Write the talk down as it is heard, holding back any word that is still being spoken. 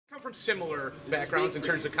from similar backgrounds in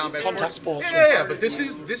terms of combat Contact sports. sports. Yeah, but this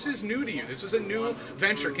is new to you. This is a new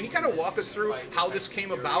venture. Can you kind of walk us through how this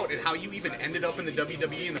came about and how you even ended up in the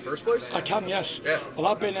WWE in the first place? I can, yes. Yeah. Well,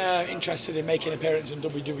 I've been interested in making appearances in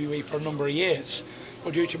WWE for a number of years,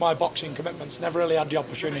 but due to my boxing commitments, never really had the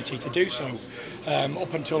opportunity to do so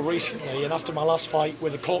up until recently. And after my last fight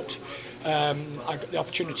with a cut, the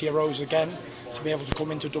opportunity arose again to be able to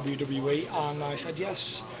come into WWE, and I said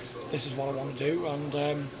yes, this is what I want to do,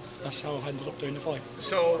 and that's how I've ended up doing the fight.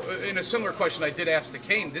 So, in a similar question I did ask to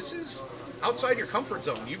Kane, this is outside your comfort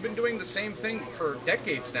zone. You've been doing the same thing for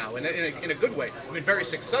decades now, in a good way. You've been very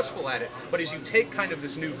successful at it. But as you take kind of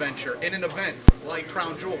this new venture in an event like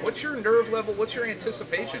Crown Jewel, what's your nerve level, what's your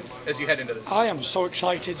anticipation as you head into this? I am so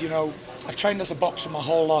excited. You know, I trained as a boxer my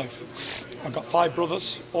whole life. I've got 5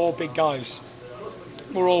 brothers, all big guys.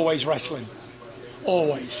 We're always wrestling.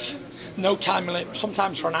 Always. No time limit,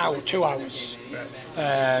 sometimes for an hour, 2 hours.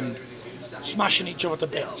 Smashing each other to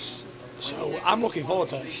bits. So I'm looking forward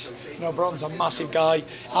to this. You know, Bron's a massive guy,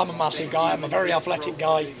 I'm a massive guy, I'm a very athletic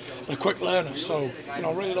guy, and a quick learner. So, you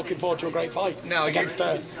know, really looking forward to a great fight now against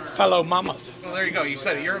a fellow mammoth. Well, there you go. You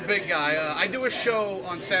said it. You're a big guy. I do a show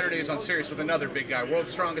on Saturdays on Sirius with another big guy,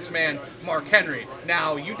 World's Strongest Man, Mark Henry.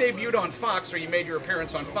 Now, you debuted on Fox, or you made your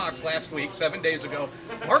appearance on Fox last week, 7 days ago.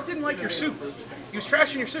 Mark didn't like your suit. He was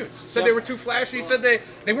trashing your suits. Said they were too flashy. He said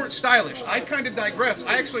they weren't stylish. I kind of digress.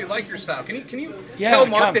 I actually like your style. Can you tell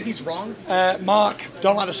Mark that he's wrong? Mark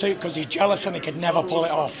don't like the suit because he's jealous and he could never pull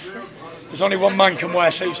it off. There's only one man can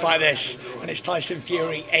wear suits like this, and it's Tyson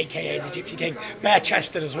Fury, aka the Gypsy King,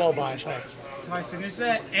 bare-chested as well, by I say. Tyson, is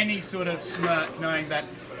there any sort of smirk knowing that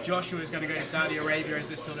Joshua is going to go to Saudi Arabia as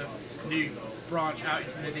this sort of new branch out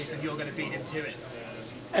into the Middle East, and you're going to beat him to it?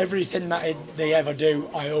 Everything that they ever do,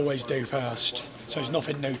 I always do first. So it's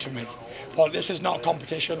nothing new to me. But this is not a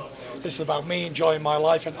competition. This is about me enjoying my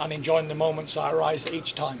life and enjoying the moments that arise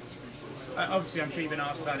each time. Obviously, I'm sure you've been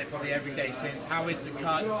asked about it probably every day since. How is the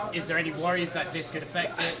cut? Is there any worries that this could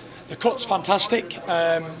affect it? The cut's fantastic.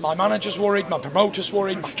 My manager's worried, my promoter's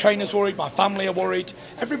worried, my trainer's worried, my family are worried.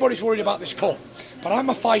 Everybody's worried about this cut. But I'm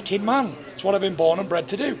a fighting man. It's what I've been born and bred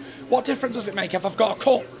to do. What difference does it make if I've got a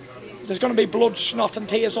cut? There's going to be blood, snot and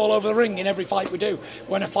tears all over the ring in every fight we do.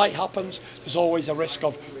 When a fight happens, there's always a risk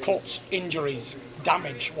of cuts, injuries,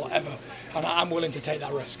 damage, whatever. And I'm willing to take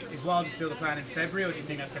that risk. Is Wilder still the plan in February, or do you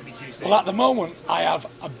think that's going to be too soon? Well, at the moment, I have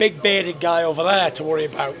a big bearded guy over there to worry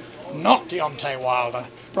about, not Deontay Wilder.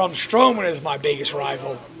 Braun Strowman is my biggest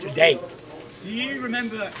rival to date. Do you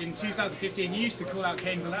remember in 2015, you used to call out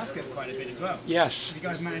Cain Velasquez quite a bit as well? Yes. Have you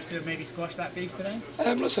guys managed to maybe squash that beef today?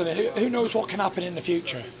 Listen, who knows what can happen in the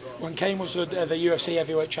future? When Cain was the UFC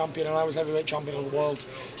heavyweight champion and I was heavyweight champion of the world,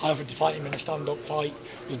 I offered to fight him in a stand-up fight.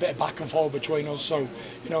 There was a bit of back and forth between us. So,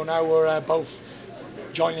 you know, now we're both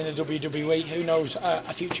joining the WWE. Who knows,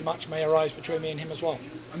 a future match may arise between me and him as well.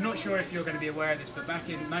 I'm not sure if you're going to be aware of this, but back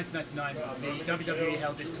in 1999, the WWE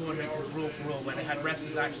held this tournament called Brawl for All, where they had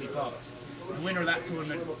wrestlers actually box. The winner of that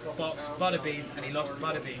tournament boxed Butterbean, and he lost to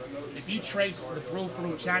Butterbean. If you trace the Brawl for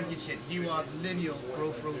All championship, you are the lineal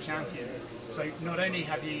Brawl for All champion. So not only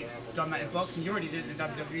have you done that in boxing, you already did it in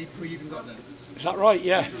WWE before you even got there. Is that right?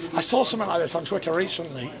 Yeah. I saw something like this on Twitter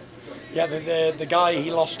recently. Yeah, the guy,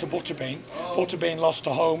 he lost to Butterbean. Butterbean lost to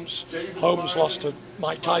Holmes. Holmes lost to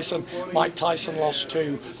Mike Tyson. Mike Tyson lost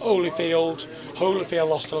to Holyfield. Holyfield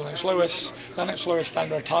lost to Lennox Lewis. Lennox Lewis then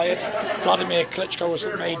retired. Vladimir Klitschko was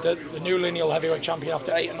made the new lineal heavyweight champion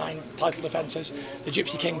after 8 or 9 title defences. The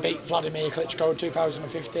Gypsy King beat Vladimir Klitschko in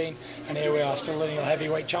 2015. And here we are, still lineal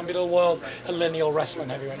heavyweight champion of the world and lineal wrestling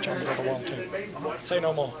heavyweight champion of the world too. Say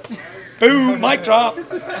no more. Boom, mic drop.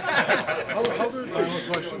 How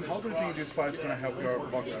do you think this fight is going to help your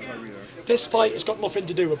boxing career? This fight has got nothing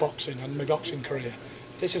to do with boxing and my boxing career.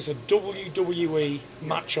 This is a WWE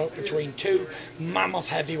matchup between 2 mammoth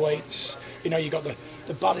heavyweights. You know, you've got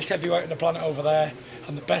the baddest heavyweight on the planet over there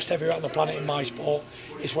and the best heavyweight on the planet in my sport.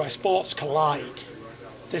 It's where sports collide.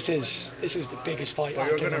 This is the biggest fight. So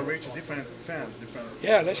you're going to reach different fans?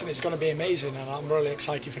 Yeah, listen, it's going to be amazing and I'm really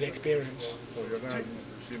excited for the experience. So you're going to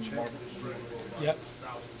see more? Yep.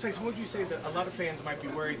 Tyson, what would you say that a lot of fans might be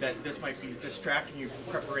worried that this might be distracting you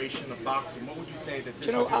from preparation of boxing? What would you say that this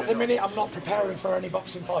Do you know, at the minute I'm not preparing for any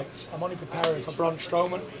boxing fights. I'm only preparing for Braun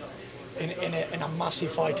Strowman in a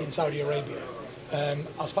massive fight in Saudi Arabia.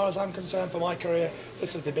 As far as I'm concerned for my career,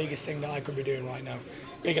 this is the biggest thing that I could be doing right now.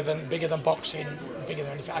 Bigger than boxing, bigger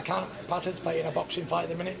than anything. I can't participate in a boxing fight at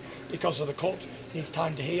the minute because of the cut. It needs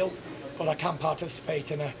time to heal. But I can participate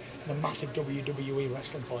in a massive WWE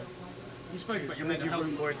wrestling fight. You spoke about your mental health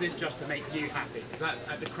before. Is this just to make you happy? Is that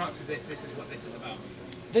at the crux of this? This is what this is about.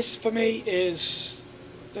 This for me is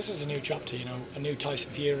this is a new chapter, you know, a new Tyson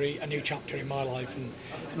Fury, a new chapter in my life. And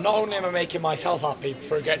not only am I making myself happy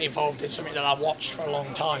for getting involved in something that I've watched for a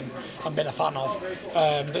long time and been a fan of,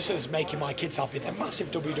 this is making my kids happy. They're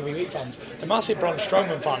massive WWE fans. They're massive Braun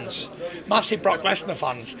Strowman fans. Massive Brock Lesnar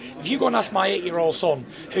fans. If you go and ask my 8-year-old son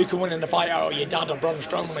who can win in the fight, oh, your dad or Braun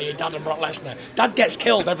Strowman or your dad and Brock Lesnar, Dad gets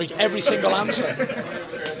killed every single answer.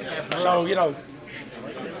 So, you know.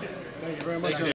 Thank you very much.